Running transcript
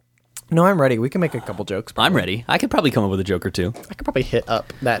No, I'm ready. We can make a couple jokes. I'm ready. I could probably come up with a joke or two. I could probably hit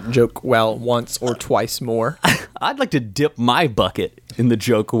up that joke well once or twice more. I'd like to dip my bucket in the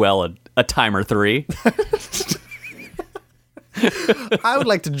joke well a time or three. I would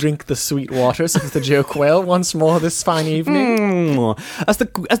like to drink the sweet waters of the joke well once more this fine evening. As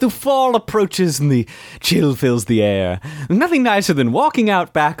the fall approaches and the chill fills the air, there's nothing nicer than walking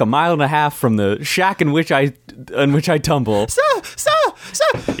out back 1.5 miles from the shack in which I tumble. Sir!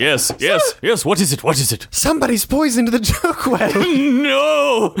 Yes. What is it? Somebody's poisoned the joke well.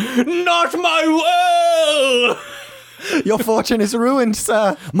 No, not my well. Your fortune is ruined,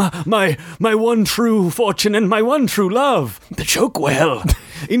 sir. My one true fortune and my one true love, the joke well,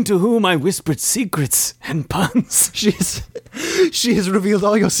 into whom I whispered secrets and puns. She has revealed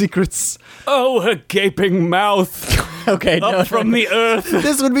all your secrets. Oh, her gaping mouth. Okay, Up from the earth.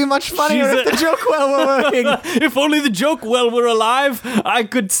 This would be much funnier if the joke well were working. If only the joke well were alive, I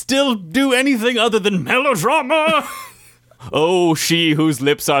could still do anything other than melodrama. Oh, she whose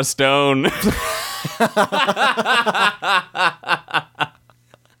lips are stone. All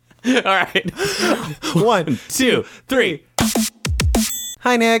right. 1, 2, 3.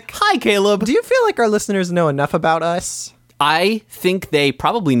 Hi, Nick. Hi, Caleb. Do you feel like our listeners know enough about us? I think they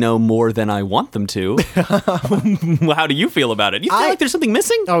probably know more than I want them to. How do you feel about it? You feel like there's something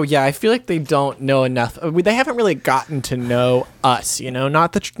missing? Oh yeah, I feel like they don't know enough. They haven't really gotten to know us,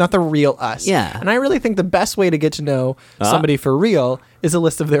 not the real us. Yeah. And I really think the best way to get to know somebody for real is a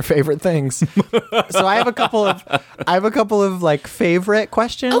list of their favorite things. So I have a couple of like favorite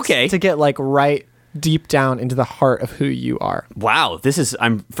questions. Okay. To get like right deep down into the heart of who you are. Wow,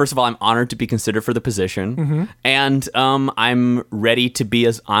 first of all, I'm honored to be considered for the position, and I'm ready to be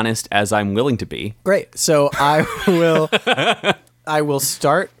as honest as I'm willing to be. Great. So I will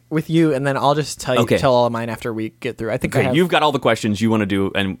start with you, and then I'll just tell all of mine after we get through. I think You've got all the questions you want to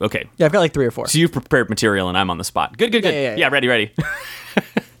do, and okay. Yeah, I've got like 3 or 4. So you've prepared material, and I'm on the spot. Good. Yeah, Ready.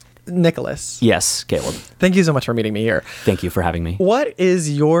 Nicholas. Yes, Caleb. Thank you so much for meeting me here. Thank you for having me. What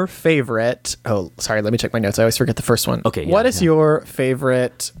is your favorite... Oh, sorry, let me check my notes. I always forget the first one. Okay, What is your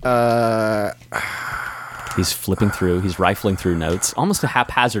favorite... He's flipping through. He's rifling through notes almost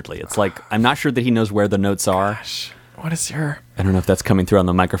haphazardly. It's like, I'm not sure that he knows where the notes are. Gosh, what is your... I don't know if that's coming through on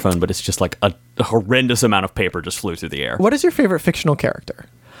the microphone, but it's just like a horrendous amount of paper just flew through the air. What is your favorite fictional character?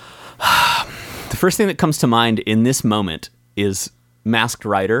 The first thing that comes to mind in this moment is Masked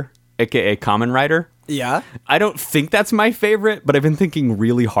Rider, aka Kamen Rider. Yeah? I don't think that's my favorite, but I've been thinking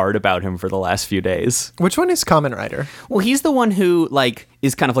really hard about him for the last few days. Which one is Kamen Rider? Well, he's the one who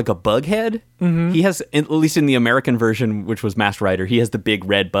is kind of like a bug head. Mm-hmm. He has, at least in the American version, which was Masked Rider, he has the big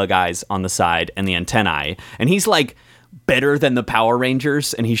red bug eyes on the side and the antennae. And he's like better than the Power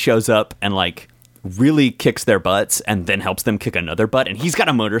Rangers, and he shows up and really kicks their butts and then helps them kick another butt. And he's got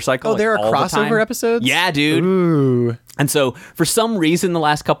a motorcycle. Oh, there are crossover episodes? Yeah, dude. Ooh. And so for some reason, the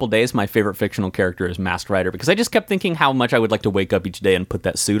last couple days, my favorite fictional character is Masked Rider, because I just kept thinking how much I would like to wake up each day and put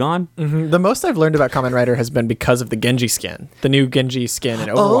that suit on. Mm-hmm. The most I've learned about Kamen Rider has been because of the Genji skin. The new Genji skin in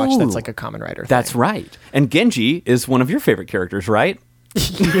Overwatch that's like a Kamen Rider thing. That's right. And Genji is one of your favorite characters, right?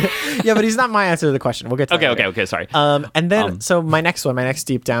 Yeah, but he's not my answer to the question. We'll get to that. Okay, sorry. And then, so my next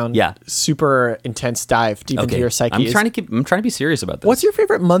deep down, super intense dive deep into your psyche. I'm trying to be serious about this. What's your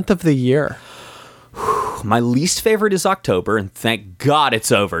favorite month of the year? My least favorite is October, and thank God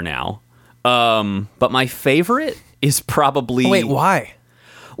it's over now. But my favorite is probably... Wait, why?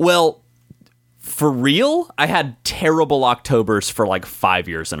 Well, for real, I had terrible Octobers for 5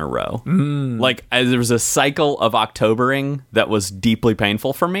 years in a row. There was a cycle of Octobering that was deeply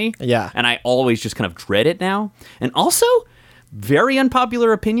painful for me. Yeah. And I always just kind of dread it now. And also, very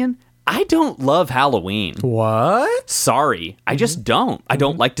unpopular opinion, I don't love Halloween. What? Sorry. I just don't. I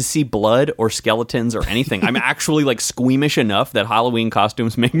don't like to see blood or skeletons or anything. I'm actually squeamish enough that Halloween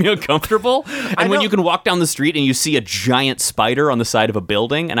costumes make me uncomfortable. And when you can walk down the street and you see a giant spider on the side of a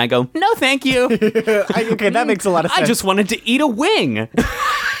building and I go, no, thank you. Okay, that makes a lot of sense. I just wanted to eat a wing.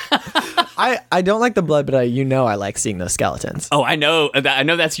 I don't like the blood, but I like seeing those skeletons. Oh, I know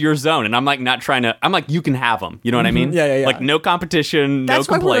that's your zone, and I'm not trying to. I'm you can have them. You know what I mean? Yeah. No competition, no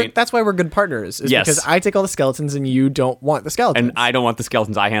complaint. That's why we're good partners. Yes, because I take all the skeletons, and you don't want the skeletons, and I don't want the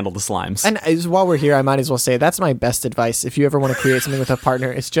skeletons. I handle the slimes. And while we're here, I might as well say that's my best advice. If you ever want to create something with a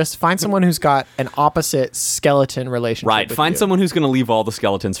partner, is just find someone who's got an opposite skeleton relationship. Right. Find someone who's going to leave all the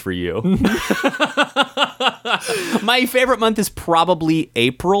skeletons for you. My favorite month is probably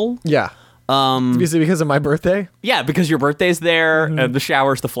April. Yeah. Is it because of my birthday? Yeah, because your birthday's there, the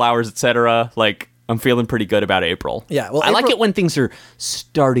showers, the flowers, etc. I'm feeling pretty good about April. Yeah, well, I like April- it when things are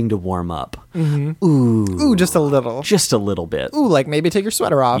starting to warm up. Ooh, just a little. Just a little bit. Ooh, like maybe take your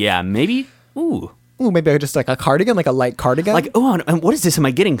sweater off. Yeah, maybe. Ooh. Ooh, maybe just like a cardigan, like a light cardigan. Like, oh, and what is this? Am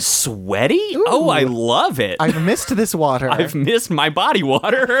I getting sweaty? Oh, I love it. I've missed this water. I've missed my body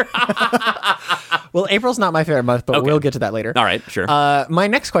water. Well, April's not my favorite month, but Okay. we'll get to that later. All right, sure. My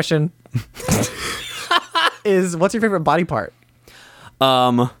next question is, what's your favorite body part?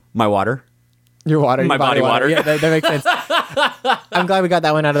 My water. Your water. My your body water. Yeah, that makes sense. I'm glad we got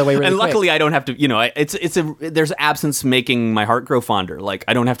that one out of the way really And quick. luckily, I don't have to. There's absence making my heart grow fonder. Like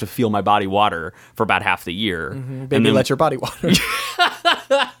I don't have to feel my body water for about half the year. Baby, And then- let your body water.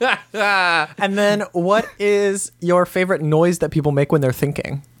 And then, what is your favorite noise that people make when they're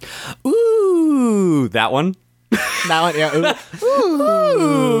thinking? Ooh, that one. That one, yeah.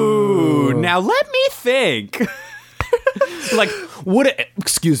 Ooh, now let me think. Like,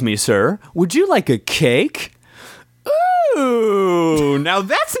 excuse me, sir, would you like a cake? Ooh, now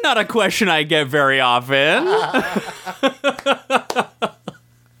that's not a question I get very often.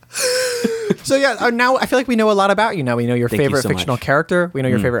 So yeah, now I feel like we know a lot about you. Now we know your Thank you favorite so fictional much. character. We know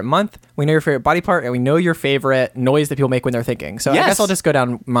your favorite month. We know your favorite body part, and we know your favorite noise that people make when they're thinking. So I Yes. guess I'll just go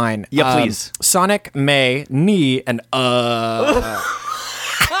down mine. Yeah, please. Sonic, May, knee, and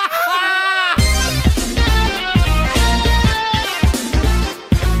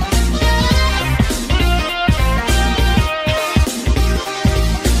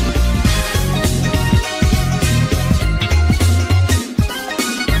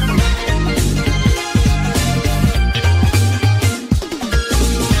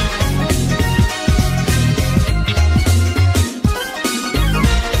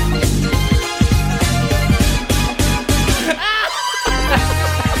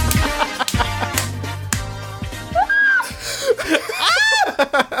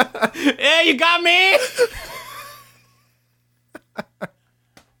Hey, you got me.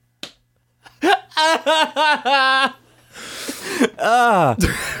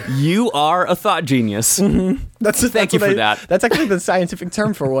 You are a thought genius. Thank you for that. That's actually the scientific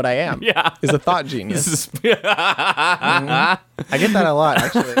term for what I am. Yeah. Is a thought genius. This is- I get that a lot,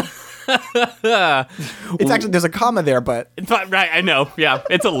 actually. It's actually, there's a comma there, but Right, I know. Yeah,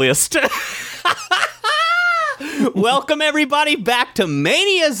 it's a list. Welcome everybody back to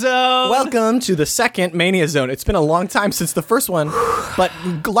Mania Zone. welcome to the second Mania Zone. It's been a long time since the first one, but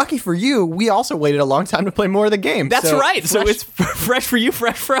lucky for you, we also waited a long time to play more of the game. That's So right. So fresh- it's fresh for you,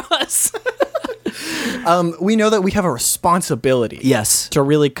 fresh for us. we know that we have a responsibility. Yes. To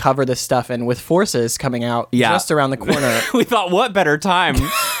really cover this stuff, and with Forces coming out Yeah. just around the corner. We thought, what better time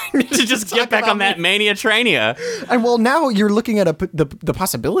to just get back on that Mania Trainia? And well, now you're looking at the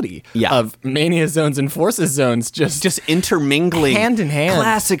possibility Yeah. of Mania Zones and Forces Zones Just intermingling. Hand in hand.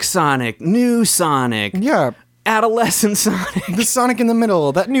 Classic Sonic, new Sonic, yeah. adolescent Sonic, The Sonic in the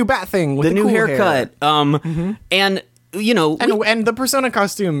middle, that new bat thing with the the new cool haircut. hair. And, you know... And the Persona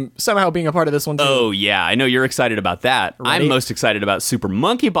costume somehow being a part of this one too. Oh, yeah. I know you're excited about that. Ready? I'm most excited about Super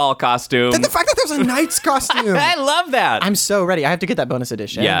Monkey Ball costume. And the fact that there's a Knight's costume. I love that. I'm so ready. I have to get that bonus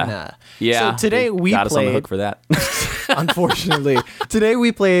edition. Yeah. Yeah. So today we got us on the played. hook for that. Unfortunately, today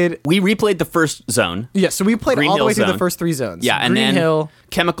we played. We replayed the first zone. Yeah, so we played Green all the Hill way through the Zone. first three zones. Yeah, and Green then Hill,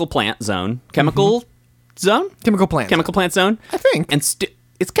 Chemical Plant Zone. Chemical Zone? Chemical Plant. Chemical Plant Zone? I think. And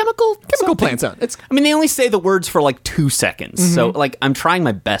it's chemical Chemical something. Plant Zone. It's I mean, they only say the words for like 2 seconds. So, like, I'm trying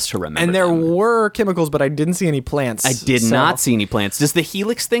my best to remember and there them. were chemicals, but I didn't see any plants. I did so- not see any plants. Does the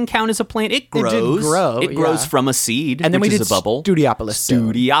helix thing count as a plant? It grows. did grow, It grows yeah. from a seed, And then which we is did a bubble. Studiopolis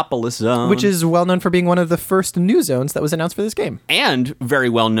Zone, Studiopolis Zone. which is well known for being one of the first new zones that was announced for this game. and very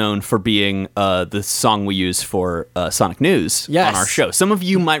well known for being the song we use for Sonic News Yes. on our show. Some of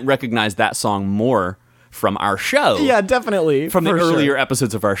you might recognize that song more from our show. Yeah, definitely. From the for sure. earlier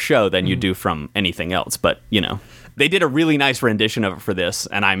episodes of our show than you do from anything else. But, you know, they did a really nice rendition of it for this,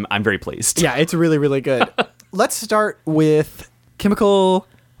 and I'm very pleased. Yeah, it's really, really good. Let's start with Chemical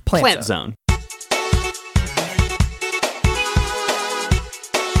Plant Zone.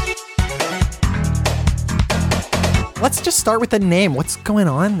 Let's just start with the name. What's going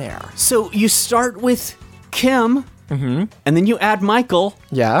on there? So you start with Kim, and then you add Michael,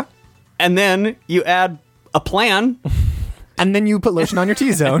 Yeah. and then you add a plan. And then you put lotion on your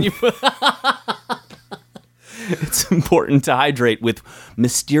T-zone. It's important to hydrate with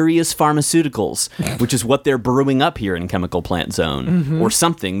mysterious pharmaceuticals, which is what they're brewing up here in Chemical Plant Zone, or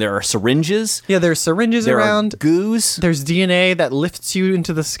something. There are syringes. Yeah, there's syringes There around. are goos. There's DNA that lifts you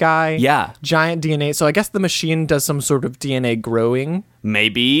into the sky. Yeah. Giant DNA. So I guess the machine does some sort of DNA growing,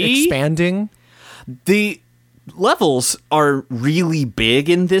 Maybe expanding. the levels are really big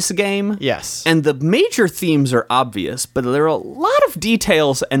in this game. Yes. And the major themes are obvious, but there are a lot of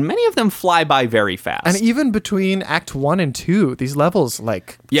details, and many of them fly by very fast. And even between Act 1 and 2, these levels,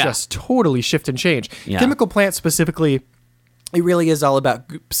 like, just totally shift and change. Yeah. Chemical Plant specifically, it really is all about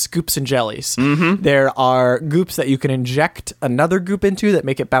goops and jellies. Mm-hmm. There are goops that you can inject another goop into that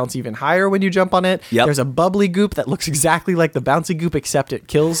make it bounce even higher when you jump on it. Yep. There's a bubbly goop that looks exactly like the bouncy goop, except it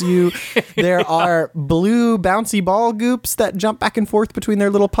kills you. There are blue bouncy ball goops that jump back and forth between their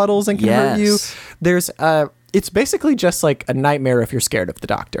little puddles and can hurt you. There's it's basically just like a nightmare if you're scared of the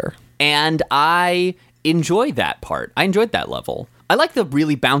doctor. And I enjoy that part. I enjoyed that level. I like the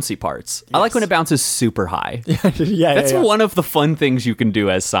really bouncy parts. I like when it bounces super high. That's one of the fun things you can do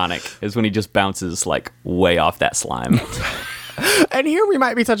as Sonic, is when he just bounces like way off that slime. And here we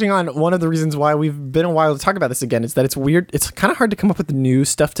might be touching on one of the reasons why we've been a while to talk about this again, is that it's weird. It's kind of hard to come up with new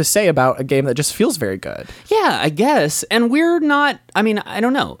stuff to say about a game that just feels very good. Yeah, I guess. And we're not, I mean, I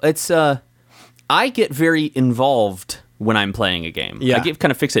don't know. It's, I get very involved when I'm playing a game. Yeah. I get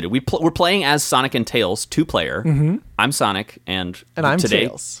kind of fixated. We're playing as Sonic and Tails, 2-player. Mm-hmm. I'm Sonic, and I'm today,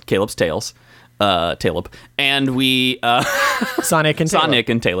 Tails. Caleb's Tails. Taleb. And we... Sonic and Taleb. Sonic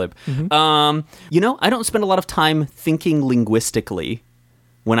and Taleb. Mm-hmm. I don't spend a lot of time thinking linguistically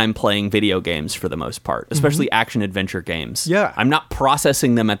when I'm playing video games for the most part, especially action-adventure games. Yeah. I'm not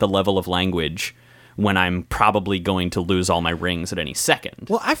processing them at the level of language when I'm probably going to lose all my rings at any second.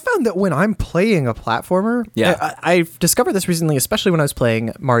 Well, I found that when I'm playing a platformer, I've discovered this recently, especially when I was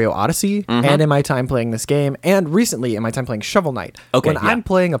playing Mario Odyssey, and in my time playing this game, and recently in my time playing Shovel Knight. When I'm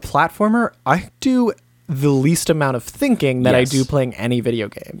playing a platformer, I do the least amount of thinking that I do playing any video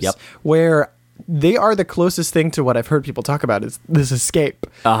games. Yep. Where they are the closest thing to what I've heard people talk about is this escape.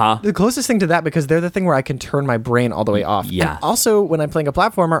 The closest thing to that, because they're the thing where I can turn my brain all the way off. Yeah. And also, when I'm playing a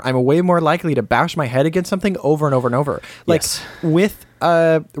platformer, I'm way more likely to bash my head against something over and over and over. Like, with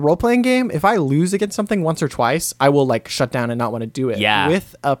a role-playing game, if I lose against something once or twice, I will, like, shut down and not want to do it. Yeah.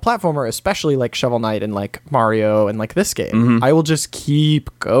 With a platformer, especially like Shovel Knight and, like, Mario and, like, this game, I will just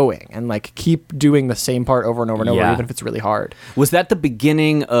keep going and, like, keep doing the same part over and over and over, even if it's really hard. Was that the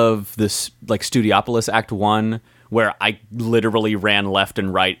beginning of this, like, Studiopolis Act 1, where I literally ran left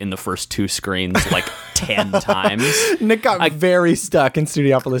and right in the first 2 screens like 10 times? Nick got very stuck in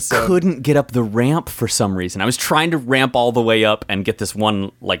Studiopolis. Couldn't get up the ramp for some reason. I was trying to ramp all the way up and get this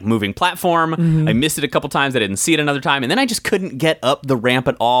one like moving platform. I missed it a couple times. I didn't see it another time. And then I just couldn't get up the ramp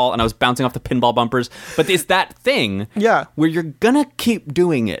at all. And I was bouncing off the pinball bumpers. But it's that thing where you're going to keep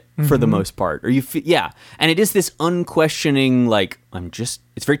doing it for the most part. Or and it is this unquestioning, like,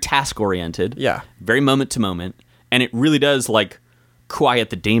 it's very task oriented. Yeah. Very moment to moment. And it really does, like, quiet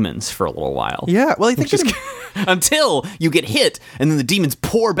the demons for a little while. Yeah, well, I think until you get hit, and then the demons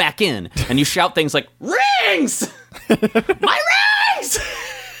pour back in, and you shout things like, "Rings! My rings!"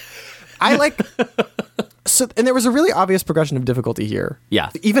 I like... So, and there was a really obvious progression of difficulty here.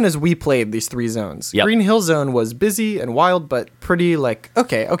 Yeah. Even as we played these 3 zones. Yep. Green Hill Zone was busy and wild, but pretty like,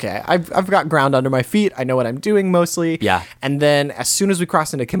 okay. I've got ground under my feet. I know what I'm doing mostly. Yeah. And then as soon as we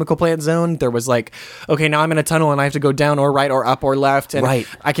crossed into Chemical Plant Zone, there was like, okay, now I'm in a tunnel and I have to go down or right or up or left. And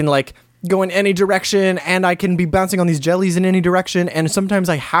I can like go in any direction, and I can be bouncing on these jellies in any direction, and sometimes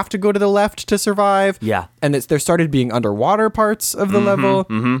I have to go to the left to survive. Yeah. And there started being underwater parts of the level.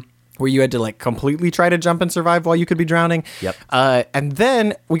 Where you had to like completely try to jump and survive while you could be drowning. Yep. And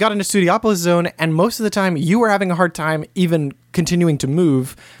then we got into Studiopolis Zone, and most of the time you were having a hard time even continuing to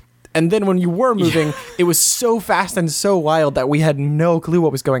move. And then when you were moving, it was so fast and so wild that we had no clue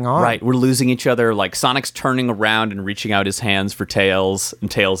what was going on. Right, we're losing each other. Like, Sonic's turning around and reaching out his hands for Tails, and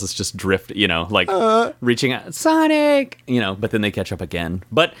Tails is just reaching out, Sonic, but then they catch up again.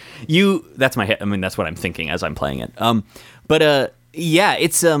 But that's my head. I mean, that's what I'm thinking as I'm playing it.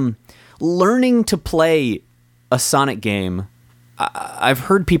 It's learning to play a Sonic game. I've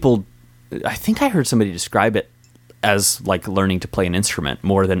heard people, I think I heard somebody describe it as like learning to play an instrument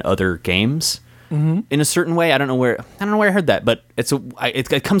more than other games in a certain way. I don't know where I heard that, but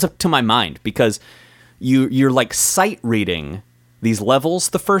it comes up to my mind because you're like sight reading these levels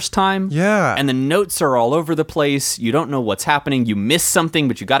the first time. Yeah. And the notes are all over the place. You don't know what's happening. You miss something,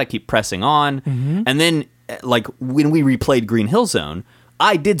 but you got to keep pressing on. And then like when we replayed Green Hill Zone,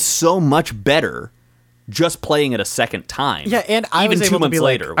 I did so much better just playing it a second time. Yeah, and I even was 2 able months to be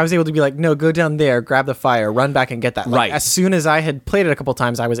later. like, I was able to be like, no, go down there, grab the fire, run back and get that. Like, right. As soon as I had played it a couple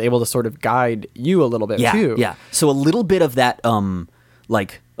times, I was able to sort of guide you a little bit too. Yeah. So a little bit of that,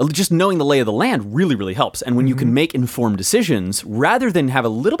 just knowing the lay of the land really, really helps. And when you can make informed decisions, rather than have a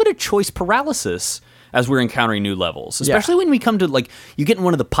little bit of choice paralysis as we're encountering new levels, especially when we come to, like, you get in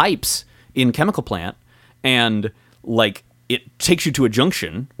one of the pipes in Chemical Plant, and like it takes you to a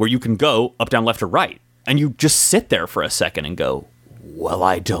junction where you can go up, down, left, or right, and you just sit there for a second and go, well,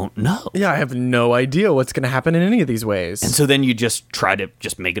 I don't know. Yeah, I have no idea what's going to happen in any of these ways. And so then you just try to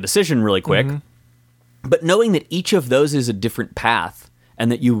just make a decision really quick. But knowing that each of those is a different path,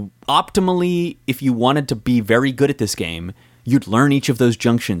 and that you optimally, if you wanted to be very good at this game, you'd learn each of those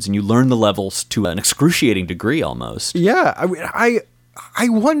junctions, and you learn the levels to an excruciating degree almost. Yeah, I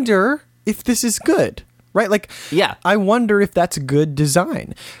wonder if this is good. Right? Like, yeah. I wonder if that's good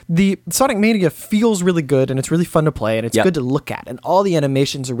design. The Sonic Mania feels really good, and it's really fun to play, and it's good to look at, and all the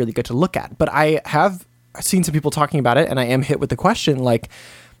animations are really good to look at. But I have seen some people talking about it, and I am hit with the question, like,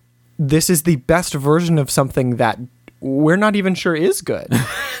 this is the best version of something that we're not even sure is good.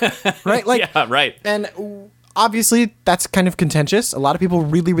 Right? Like, yeah, right. And obviously, that's kind of contentious. A lot of people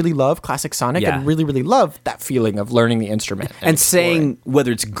really, really love classic Sonic and really, really love that feeling of learning the instrument. And saying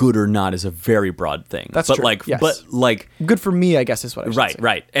whether it's good or not is a very broad thing. That's but true. Like, yes. But like, good for me, I guess, is what I should say.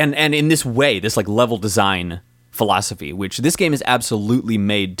 Right. And in this way, this like level design philosophy, which this game is absolutely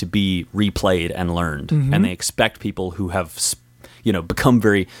made to be replayed and learned, and they expect people who have become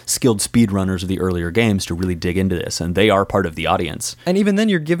very skilled speedrunners of the earlier games to really dig into this, and they are part of the audience. And even then,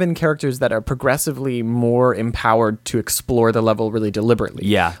 you're given characters that are progressively more empowered to explore the level really deliberately.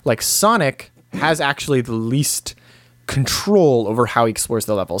 Yeah. Like Sonic has actually the least control over how he explores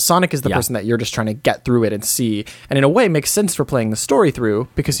the level. Sonic is the person that you're just trying to get through it and see, and in a way makes sense for playing the story through,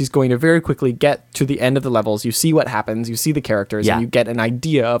 because he's going to very quickly get to the end of the levels. You see what happens, you see the characters, and you get an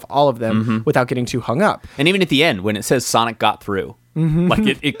idea of all of them without getting too hung up. And even at the end, when it says Sonic got through, like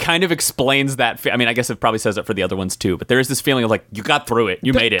it kind of explains that. I mean, I guess it probably says it for the other ones too, but there is this feeling of like, you got through it,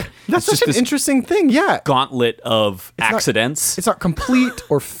 you made it. That's such an interesting thing, gauntlet of accidents. It's not complete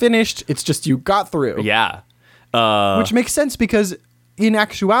or finished, it's just you got through. Yeah. Which makes sense, because in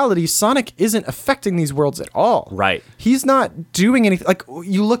actuality, Sonic isn't affecting these worlds at all. Right. He's not doing anything. Like,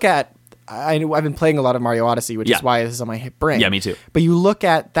 you look at... I've been playing a lot of Mario Odyssey, which is why this is on my brain. Yeah, me too. But you look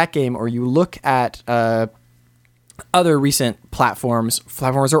at that game, or you look at other recent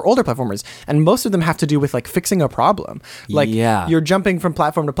platformers or older platformers, and most of them have to do with like fixing a problem. Like, you're jumping from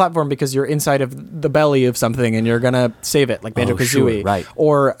platform to platform because you're inside of the belly of something and you're gonna save it, like Banjo-Kazooie. Sure, right.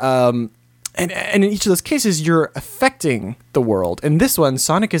 Or and in each of those cases, you're affecting the world. In this one,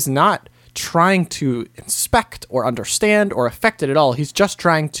 Sonic is not trying to inspect or understand or affect it at all. He's just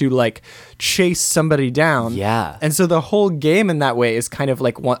trying to like chase somebody down. Yeah. And so the whole game in that way is kind of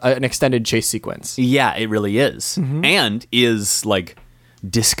like an extended chase sequence. Yeah, it really is. And is like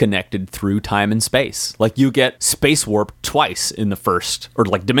disconnected through time and space. Like, you get space warped twice in the first, or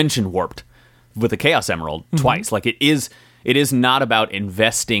like dimension warped with the Chaos Emerald twice. Like, it is not about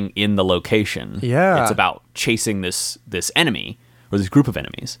investing in the location. Yeah. It's about chasing this enemy, or this group of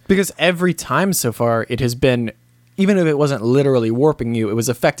enemies. Because every time so far, it has been, even if it wasn't literally warping you, it was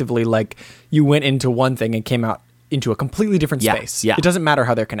effectively like you went into one thing and came out into a completely different space. Yeah. It doesn't matter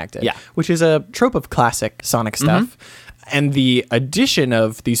how they're connected. Yeah. Which is a trope of classic Sonic stuff. And the addition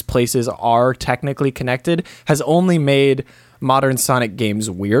of these places are technically connected has only made modern Sonic games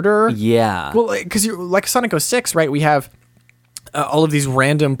weirder. Yeah. Well, because like Sonic 06, right? We have all of these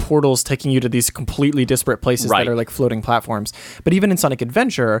random portals taking you to these completely disparate places that are like floating platforms. But even in Sonic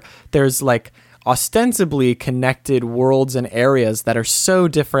Adventure, there's like ostensibly connected worlds and areas that are so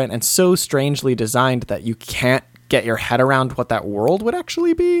different and so strangely designed that you can't get your head around what that world would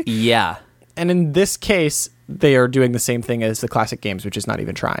actually be. Yeah. And in this case, they are doing the same thing as the classic games, which is not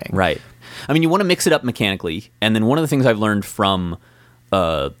even trying. Right. I mean, you want to mix it up mechanically. And then one of the things I've learned from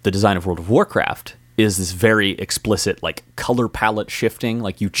the design of World of Warcraft is this very explicit like color palette shifting.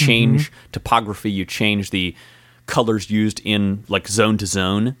 Like, you change topography, you change the colors used in like zone to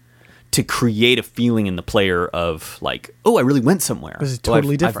zone to create a feeling in the player of like, oh, I really went somewhere. This is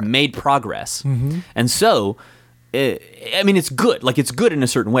totally different. I've made progress. And so, I mean, it's good. Like, it's good in a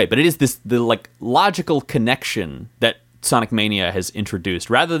certain way, but it is the like logical connection that Sonic Mania has introduced,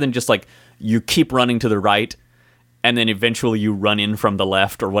 rather than just like you keep running to the right and then eventually you run in from the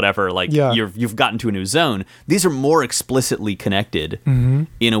left or whatever, like you've gotten to a new zone. These are more explicitly connected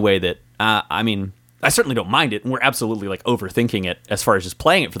in a way that, I mean, I certainly don't mind it, and we're absolutely like overthinking it as far as just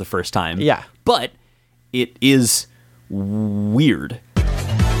playing it for the first time. Yeah. But it is weird.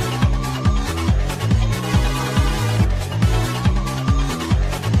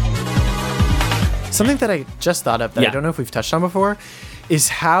 Something that I just thought of that I don't know if we've touched on before is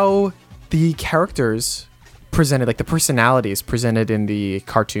how the characters presented, like the personalities presented in the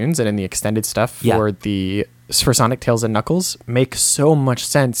cartoons and in the extended stuff for Sonic, Tails, and Knuckles make so much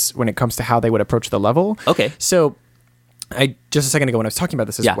sense when it comes to how they would approach the level. Okay. So just a second ago when I was talking about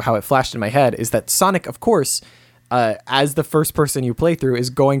this, is how it flashed in my head, is that Sonic, of course, as the first person you play through, is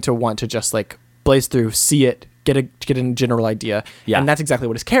going to want to just like blaze through, see it, get a general idea. Yeah. And that's exactly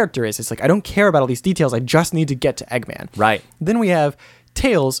what his character is. It's like, I don't care about all these details. I just need to get to Eggman. Right. Then we have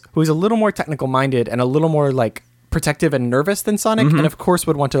Tails, who is a little more technical minded and a little more like protective and nervous than Sonic, and of course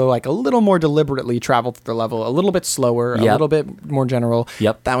would want to like a little more deliberately travel through the level, a little bit slower, a little bit more general.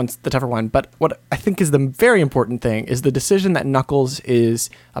 Yep. That one's the tougher one. But what I think is the very important thing is the decision that Knuckles is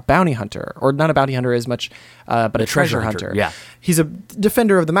a bounty hunter, or not a bounty hunter as much, but a treasure hunter. Yeah. He's a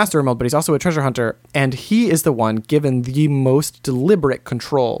defender of the Master Emerald, but he's also a treasure hunter, and he is the one given the most deliberate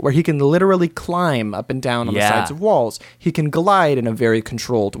control, where he can literally climb up and down on the sides of walls. He can glide in a very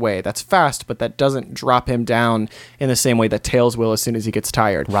controlled way. That's fast, but that doesn't drop him down in the same way that Tails will as soon as he gets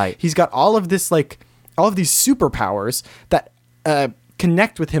tired. Right. He's got all of these superpowers that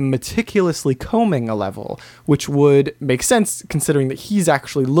connect with him meticulously combing a level, which would make sense considering that he's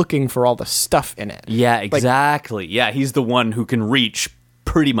actually looking for all the stuff in it. Yeah, exactly. He's the one who can reach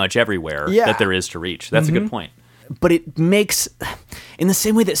pretty much everywhere that there is to reach. That's a good point. But it makes, in the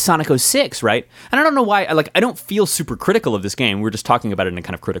same way that Sonic 06, right? And I don't know why, I don't feel super critical of this game. We're just talking about it in a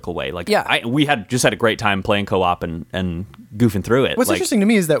kind of critical way. We had a great time playing co-op and goofing through it. What's interesting to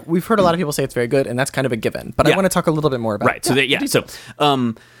me is that we've heard a lot of people say it's very good, and that's kind of a given. But I want to talk a little bit more about it.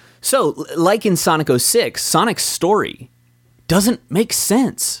 Right, so like in Sonic 06, Sonic's story doesn't make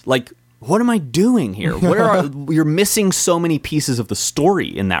sense. Like, what am I doing here? You're missing so many pieces of the story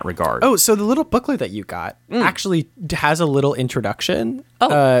in that regard. Oh, so the little booklet that you got actually has a little introduction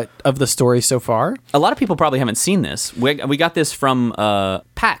of the story so far. A lot of people probably haven't seen this. We got this from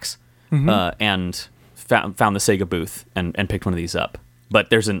PAX and found the Sega booth and picked one of these up.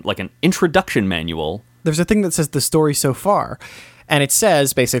 But there's an introduction manual. There's a thing that says the story so far. And it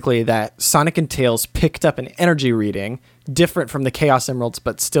says basically that Sonic and Tails picked up an energy reading different from the Chaos Emeralds,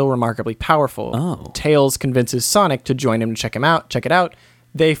 but still remarkably powerful. Oh. Tails convinces Sonic to join him to check it out.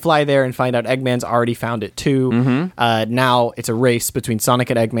 They fly there and find out Eggman's already found it too. Now it's a race between Sonic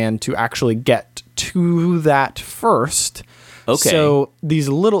and Eggman to actually get to that first. Okay. So this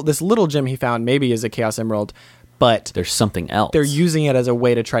little gem he found maybe is a Chaos Emerald, but there's something else. They're using it as a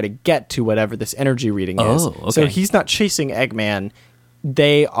way to try to get to whatever this energy reading is. Oh, okay. So he's not chasing Eggman.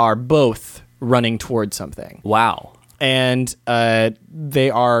 They are both running towards something. Wow. And they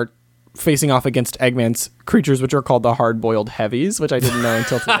are facing off against Eggman's creatures, which are called the hard-boiled heavies, which I didn't know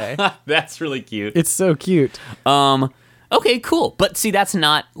until today. That's really cute. It's so cute. Okay, cool. But see, that's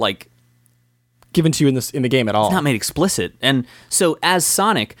not given to you in the game at all. It's not made explicit. And so as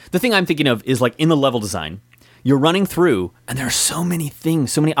Sonic, the thing I'm thinking of is in the level design, you're running through, and there are so many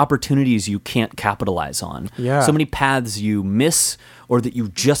things, so many opportunities you can't capitalize on. Yeah. So many paths you miss or that you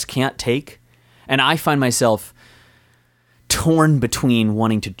just can't take. And I find myself torn between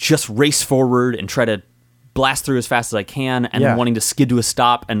wanting to just race forward and try to blast through as fast as I can, and then wanting to skid to a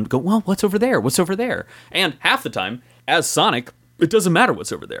stop and go, well, what's over there? What's over there? And half the time, as Sonic, it doesn't matter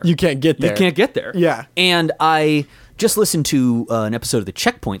what's over there. You can't get there. You can't get there. Yeah. And I just listened to an episode of the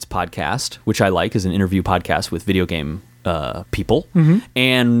Checkpoints podcast, which I like, is an interview podcast with video game people.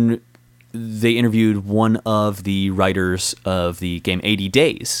 And they interviewed one of the writers of the game 80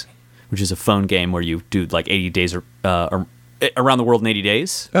 Days, which is a phone game where you do 80 days or around the world in 80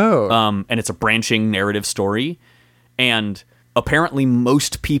 days. Oh. And it's a branching narrative story. And apparently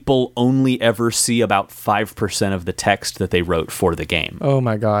most people only ever see about 5% of the text that they wrote for the game. Oh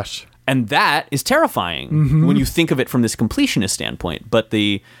my gosh. And that is terrifying when you think of it from this completionist standpoint. But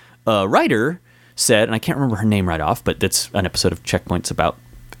the writer said, and I can't remember her name right off, but that's an episode of Checkpoints about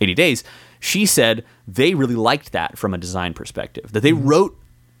 80 Days. She said they really liked that from a design perspective, that they wrote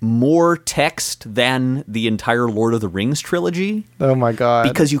more text than the entire Lord of the Rings trilogy. Oh my God.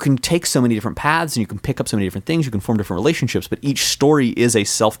 Because you can take so many different paths and you can pick up so many different things, you can form different relationships, but each story is a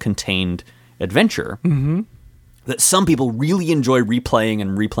self-contained adventure. That some people really enjoy replaying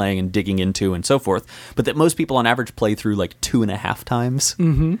and digging into and so forth, but that most people on average play through 2.5 times,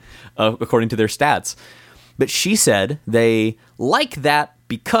 according to their stats. But she said they like that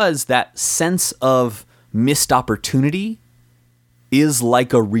because that sense of missed opportunity is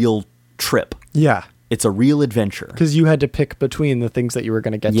like a real trip. Yeah. It's a real adventure. Because you had to pick between the things that you were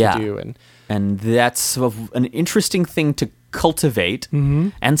going to get to do. And that's an interesting thing to cultivate,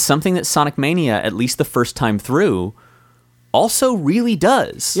 and something that Sonic Mania, at least the first time through, also really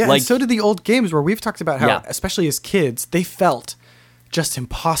does. Yeah, and so did the old games, where we've talked about how, especially as kids, they felt just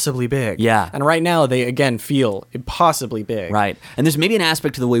impossibly big. Yeah. And right now they again feel impossibly big. Right. And there's maybe an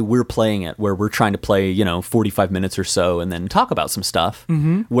aspect to the way we're playing it where we're trying to play, 45 minutes or so and then talk about some stuff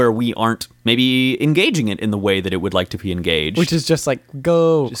where we aren't maybe engaging it in the way that it would like to be engaged. Which is just like,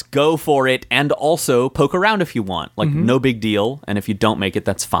 go. Just go for it and also poke around if you want. Like, no big deal. And if you don't make it,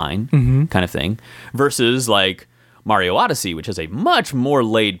 that's fine kind of thing. Versus like Mario Odyssey, which is a much more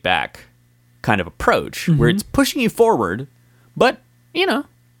laid back kind of approach where it's pushing you forward, but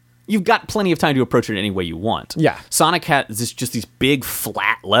you've got plenty of time to approach it any way you want. Yeah. Sonic has just these big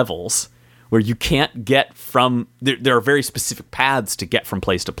flat levels where you can't get from... There are very specific paths to get from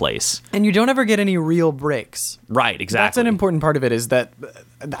place to place. And you don't ever get any real breaks. Right, exactly. That's an important part of it, is that...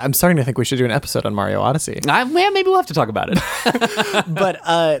 I'm starting to think we should do an episode on Mario Odyssey. Maybe we'll have to talk about it.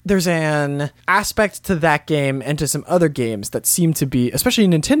 But there's an aspect to that game and to some other games that seem to be, especially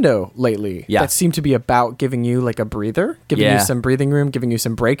Nintendo lately, that seem to be about giving you like a breather, giving you some breathing room, giving you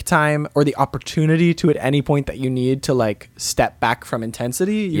some break time, or the opportunity to, at any point that you need to like step back from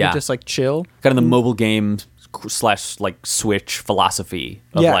intensity, you can just like chill. Kind of the mobile game / like Switch philosophy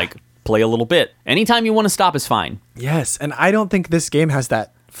of like, play a little bit. Anytime you want to stop is fine. Yes, and I don't think this game has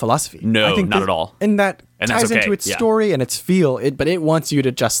that philosophy. No, I think not at all. And that ties into its story and its feel, but it wants you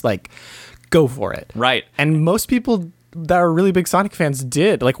to just like go for it. Right. And most people that are really big Sonic fans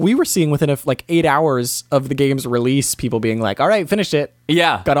did. Like, we were seeing within 8 hours of the game's release, people being like, all right, finished it.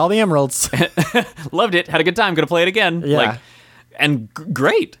 Yeah. Got all the emeralds. Loved it. Had a good time. Gonna play it again. Yeah.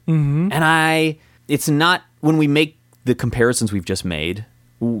 Great. And it's not, when we make the comparisons we've just made,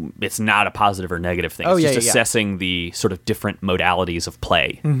 it's not a positive or negative thing. It's just assessing the sort of different modalities of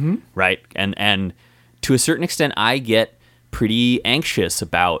play, right? And to a certain extent, I get pretty anxious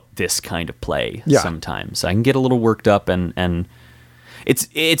about this kind of play sometimes. I can get a little worked up, and it's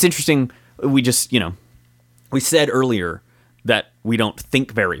interesting. We just, we said earlier that we don't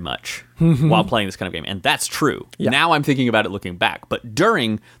think very much while playing this kind of game, and that's true. Yeah. Now I'm thinking about it looking back, but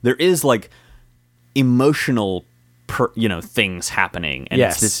during, there is like emotional things happening, and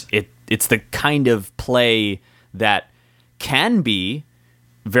it's the kind of play that can be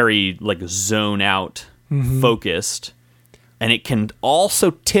very like zone out focused, and it can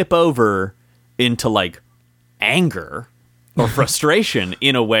also tip over into like anger or frustration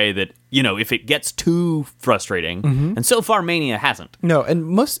in a way that, if it gets too frustrating, and so far Mania hasn't. No, and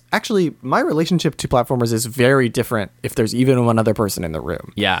my relationship to platformers is very different if there's even one other person in the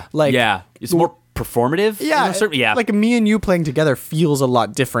room. Yeah. It's more performative. Yeah. Like me and you playing together feels a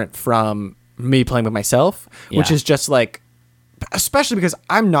lot different from me playing with myself, which is just like, especially because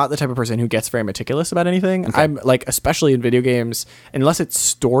I'm not the type of person who gets very meticulous about anything. Okay. I'm like, especially in video games, unless it's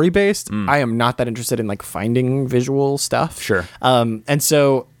story based, I am not that interested in like finding visual stuff. Sure. And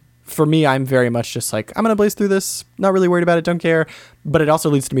so for me, I'm very much just like, I'm going to blaze through this, not really worried about it, don't care. But it also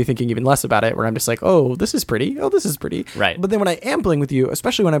leads to me thinking even less about it, where I'm just like, oh, this is pretty. Oh, this is pretty. Right. But then when I am playing with you,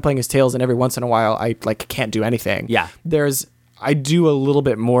 especially when I'm playing as Tails, and every once in a while I like can't do anything. Yeah. I do a little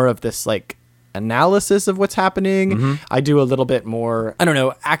bit more of this like analysis of what's happening. I do a little bit more,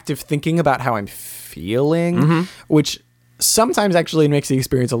 active thinking about how I'm feeling, which sometimes actually makes the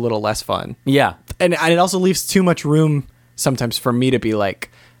experience a little less fun. Yeah. And it also leaves too much room sometimes for me to be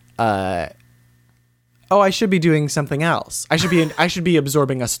like, I should be doing something else. I should be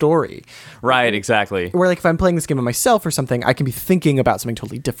absorbing a story. Right, exactly. Where like if I'm playing this game by myself or something, I can be thinking about something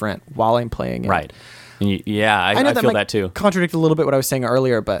totally different while I'm playing it. Right. I feel that too. Contradict a little bit what I was saying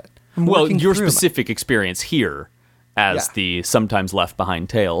earlier, but your specific experience here as the sometimes left behind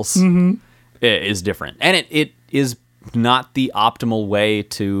Tails is different, and it is not the optimal way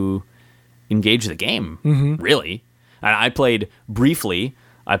to engage the game. Really, and I played briefly.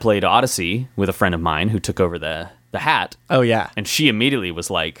 I played Odyssey with a friend of mine who took over the hat. Oh, yeah. And she immediately was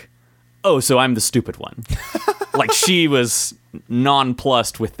like, oh, so I'm the stupid one. Like, she was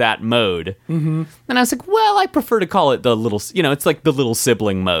nonplussed with that mode. And I was like, well, I prefer to call it the little, it's like the little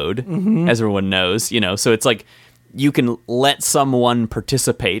sibling mode, as everyone knows, so it's like you can let someone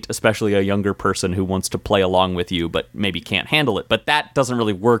participate, especially a younger person who wants to play along with you, but maybe can't handle it. But that doesn't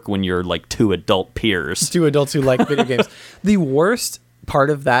really work when you're like two adult peers. Two adults who like video games. The worst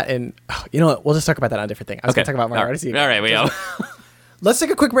part of that, and we'll just talk about that on a different thing. I was going to talk about Mario Odyssey. All right, we go. Let's take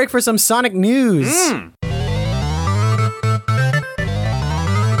a quick break for some Sonic news.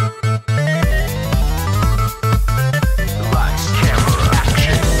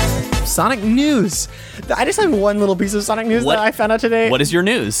 Sonic news. I just have one little piece of Sonic news that I found out today. What is your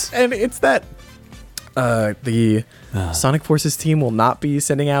news? And it's that The Sonic Forces team will not be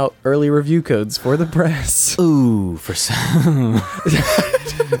sending out early review codes for the press. Ooh, for some.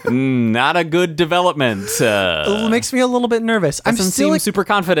 Not a good development. It makes me a little bit nervous. I'm still super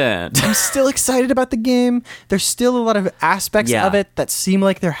confident. I'm still excited about the game. There's still a lot of aspects of it that seem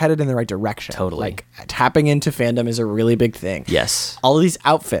like they're headed in the right direction. Totally. Like tapping into fandom is a really big thing. Yes. All of these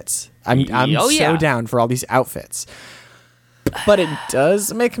outfits. I'm so down for all these outfits. But it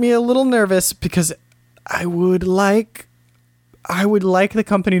does make me a little nervous because I would like the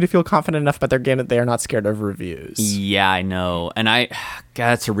company to feel confident enough about their game that they are not scared of reviews. Yeah, I know. And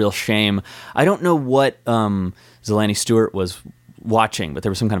God, it's a real shame. I don't know what Zelani Stewart was watching, but there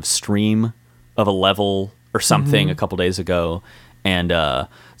was some kind of stream of a level or something a couple days ago. And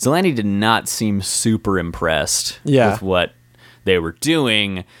Zelani did not seem super impressed with what they were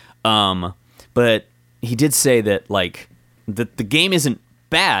doing. But he did say that, like, the game isn't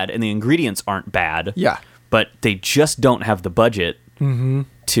bad and the ingredients aren't bad. Yeah. But they just don't have the budget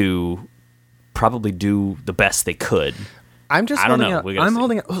to probably do the best they could. I don't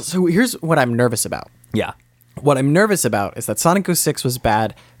know. So here's what I'm nervous about. Yeah. What I'm nervous about is that Sonic 06 was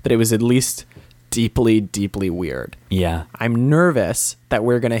bad, but it was at least deeply, deeply weird. Yeah. I'm nervous that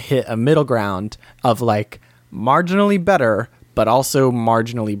we're going to hit a middle ground of like marginally better, but also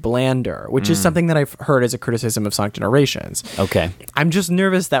marginally blander, which is something that I've heard as a criticism of Sonic Generations. Okay. I'm just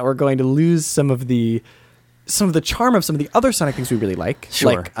nervous that we're going to lose some of the charm of some of the other Sonic things we really like,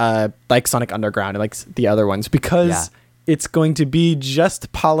 sure. like Sonic Underground and like the other ones, because it's going to be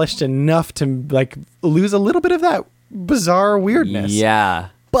just polished enough to like lose a little bit of that bizarre weirdness. Yeah.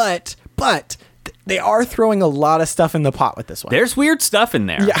 But they are throwing a lot of stuff in the pot with this one. There's weird stuff in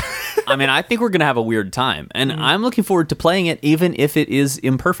there. Yeah. I mean, I think we're going to have a weird time. And I'm looking forward to playing it, even if it is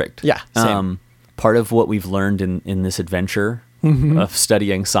imperfect. Yeah, same. Part of what we've learned in this adventure of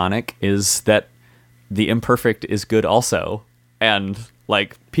studying Sonic is that the imperfect is good also. And,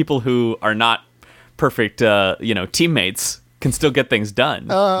 like, people who are not perfect, teammates can still get things done.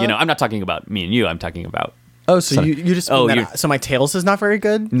 I'm not talking about me and you. I'm talking about... Oh, so you just so my Tails is not very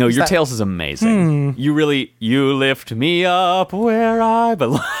good? No, your Tails is amazing. You lift me up where I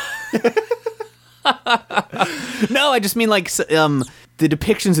belong. No, I just mean like the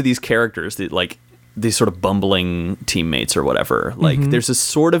depictions of these characters, that like these sort of bumbling teammates or whatever. Like there's a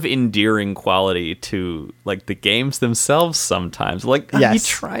sort of endearing quality to like the games themselves sometimes. Like you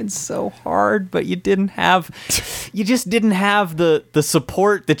tried so hard, but you just didn't have the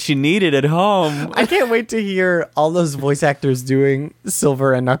support that you needed at home. I can't wait to hear all those voice actors doing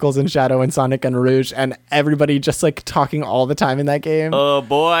Silver and Knuckles and Shadow and Sonic and Rouge and everybody just like talking all the time in that game. Oh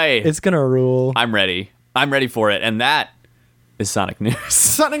boy. It's gonna rule. I'm ready for it. And that is Sonic News.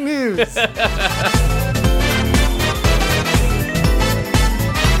 Sonic News.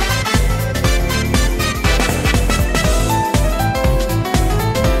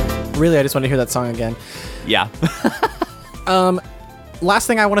 Really, I just want to hear that song again. Yeah. Last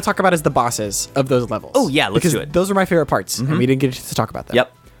thing I want to talk about is the bosses of those levels. Oh, yeah, let's do it. Those are my favorite parts, and we didn't get to talk about them.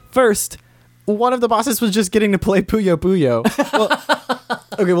 Yep. First, one of the bosses was just getting to play Puyo Puyo.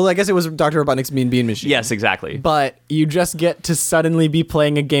 Well, I guess it was Dr. Robotnik's Mean Bean Machine. Yes, exactly. But you just get to suddenly be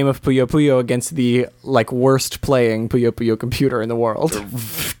playing a game of Puyo Puyo against the like worst playing Puyo Puyo computer in the world.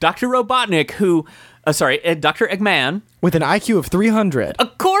 Dr. Robotnik, Dr. Eggman. With an IQ of 300.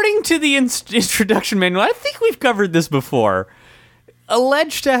 According to the introduction manual, I think we've covered this before.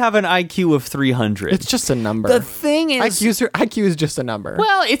 Alleged to have an IQ of 300. It's just a number. The thing is... IQ is just a number.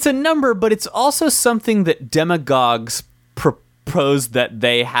 Well, it's a number, but it's also something that demagogues propose that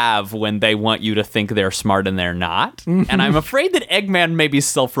they have when they want you to think they're smart and they're not. And I'm afraid that Eggman may be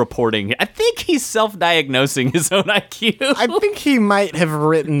self-reporting. I think he's self-diagnosing his own IQ. I think he might have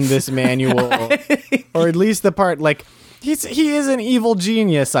written this manual. Or at least the part, like... He is an evil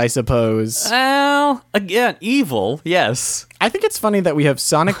genius, I suppose. Well, again, evil, yes. I think it's funny that we have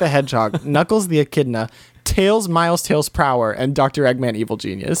Sonic the Hedgehog, Knuckles the Echidna, Tails, Miles Tails Prower, and Dr. Eggman Evil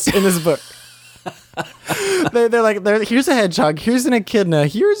Genius in this book. They're like, here's a hedgehog, here's an echidna,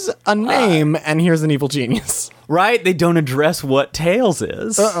 here's a name, and here's an evil genius. Right? They don't address what Tails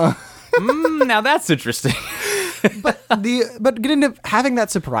is. Now that's interesting. but getting to having that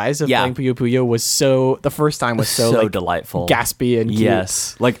surprise of playing Puyo Puyo was the first time was so like, delightful, gaspy and cute.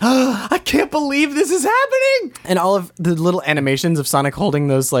 Yes, like I can't believe this is happening, and all of the little animations of Sonic holding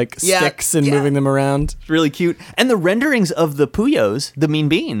those like sticks and moving them around, it's really cute. And the renderings of the Puyos, the Mean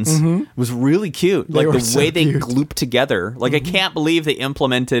Beans, was really cute. Like the way they gloop together. Like I can't believe they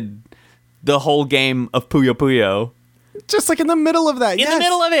implemented the whole game of Puyo Puyo just like in the middle of that. In the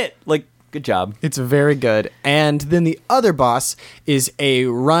middle of it, like. Good job. It's very good. And then the other boss is a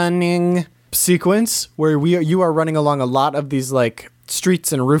running sequence where you are running along a lot of these like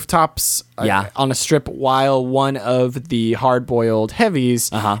streets and rooftops on a strip while one of the hard-boiled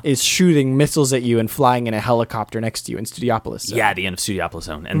heavies is shooting missiles at you and flying in a helicopter next to you in Studiopolis Zone. Yeah, the end of Studiopolis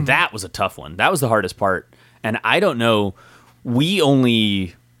Zone. And that was a tough one. That was the hardest part. And I don't know, we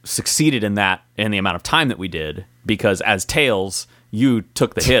only succeeded in that in the amount of time that we did because as Tails, you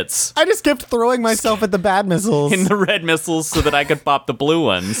took the hits. I just kept throwing myself at the bad missiles. In the red missiles so that I could pop the blue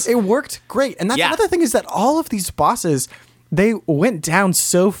ones. It worked great. And that's another thing is that all of these bosses, they went down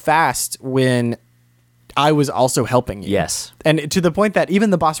so fast when I was also helping you. Yes. And to the point that even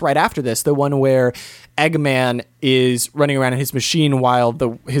the boss right after this, the one where Eggman is running around in his machine while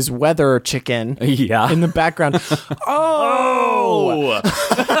his weather chicken in the background.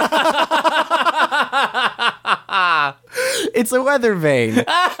 It's a weather vane.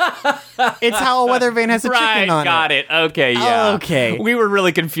 It's how a weather vane has a chicken on it. Got it. Okay, yeah. Okay. We were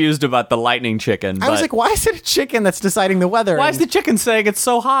really confused about the lightning chicken. I was like, why is it a chicken that's deciding the weather? Why is the chicken saying it's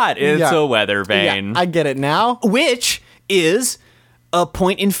so hot? It's a weather vane. Yeah, I get it now. Which is a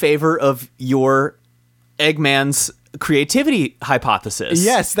point in favor of your Eggman's creativity hypothesis.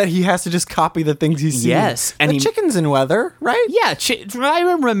 Yes, that he has to just copy the things he's seeing. Yes. And the chicken's in weather, right? Yeah, I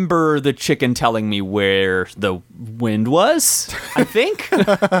remember the chicken telling me where the wind was, I think.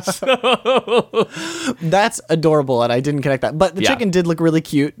 So. That's adorable, and I didn't connect that. But the chicken did look really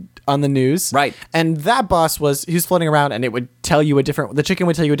cute on the news. Right. And that boss he was floating around, and it would tell you the chicken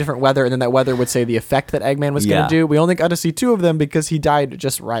would tell you a different weather, and then that weather would say the effect that Eggman was going to do. We only got to see 2 of them because he died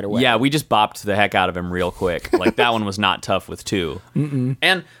just right away. Yeah, we just bopped the heck out of him real quick. Like, that one was not tough with 2. Mm-mm.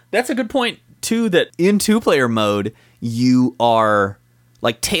 And that's a good point, too, that in 2-player mode, you are...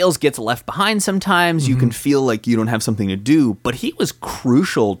 Like, Tails gets left behind sometimes. You can feel like you don't have something to do. But he was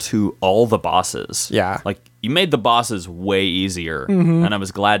crucial to all the bosses. Yeah. Like, you made the bosses way easier. And I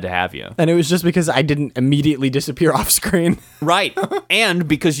was glad to have you. And it was just because I didn't immediately disappear off screen. Right. And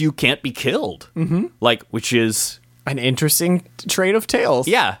because you can't be killed. Like, which is... An interesting trait of Tails.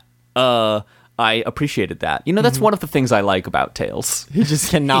 Yeah. I appreciated that. You know, that's one of the things I like about Tails. He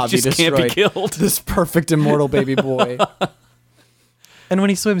just cannot be destroyed. He just can't be killed. This perfect immortal baby boy. And when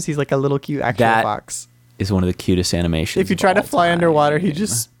he swims, he's like a little cute actual fox. Is one of the cutest animations. If you try to fly underwater, he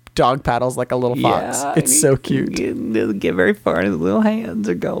just dog paddles like a little fox. It's so cute. He doesn't get very far, and his little hands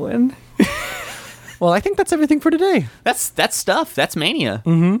are going. Well, I think that's everything for today. That's stuff. That's Mania.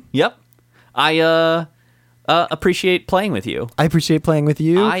 Yep. I appreciate playing with you. I appreciate playing with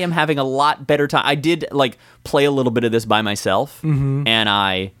you. I am having a lot better time. I did play a little bit of this by myself, and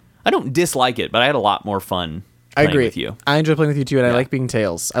I don't dislike it, but I had a lot more fun. I agree with you. I enjoy playing with you too, and I like being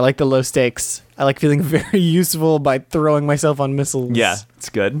Tails. I like the low stakes. I like feeling very useful by throwing myself on missiles. Yeah, it's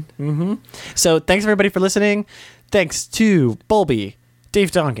good. So thanks everybody for listening. Thanks to Bulby, Dave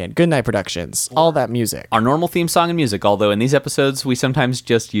Donkin, Goodnight Productions, all that music. Our normal theme song and music, although in these episodes we sometimes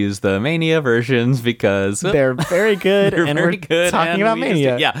just use the Mania versions because they're very good. They're very good. Talking about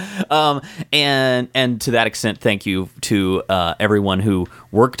Mania. And to that extent, thank you to everyone who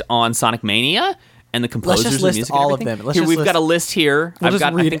worked on Sonic Mania. And the composers Let's just list and music all and of them. Here, we've got a list here. We'll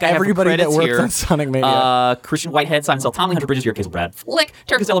I think everybody that worked on Sonic Mania. Christian Whitehead, Simon Sell, Tomlin, Hunter Bridges, Your Case, Brad Flick,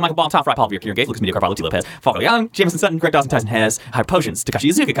 Terry Costello, Michael Baum, Tom Fry, Paul Veer, Kieran Gates, Lucas Media, Carvalho, T. Lopez, Falco Young, Jameson Sutton, Greg Dawson, Tyson Hess, Hyper Potions, Takashi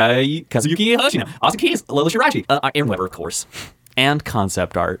Izuka, Kazuyuki Hoshino, Austin Keys, Lola Shirachi, Aaron Weber, of course, and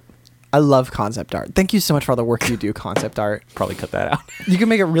concept art. I love concept art. Thank you so much for all the work you do, concept art. Probably cut that out. You can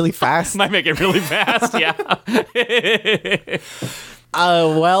make it really fast. Might make it really fast, yeah.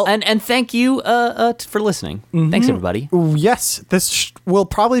 Well, and thank you for listening. Thanks, everybody. Yes, this will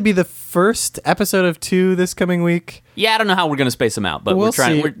probably be the first episode of 2 this coming week. Yeah, I don't know how we're going to space them out, but we're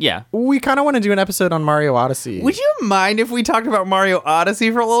trying. We kind of want to do an episode on Mario Odyssey. Would you mind if we talked about Mario Odyssey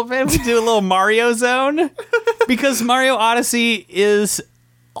for a little bit? We do a little Mario zone because Mario Odyssey is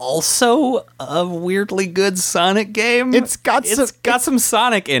also a weirdly good Sonic game. It's got some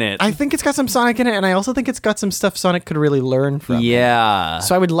Sonic in it. I think it's got some Sonic in it, and I also think it's got some stuff Sonic could really learn from. Yeah.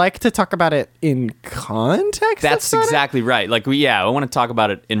 So I would like to talk about it in context. That's exactly right. I want to talk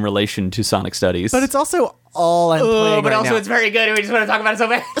about it in relation to Sonic studies. But it's also all I'm playing but right also now. It's very good, and we just want to talk about it so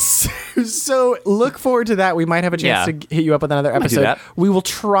bad. So look forward to that. We might have a chance to hit you up with another episode. We will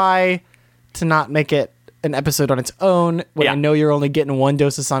try to not make it an episode on its own when I know you're only getting 1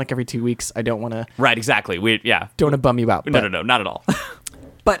 dose of Sonic every 2 weeks. I don't want to... Right, exactly. Don't want to bum you out. No, not at all.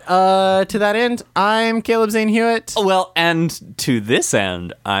 But to that end, I'm Caleb Zane Hewitt. Well, and to this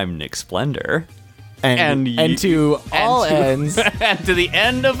end, I'm Nick Splendor. And to all ends... And to the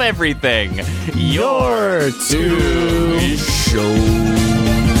end of everything, you're too show.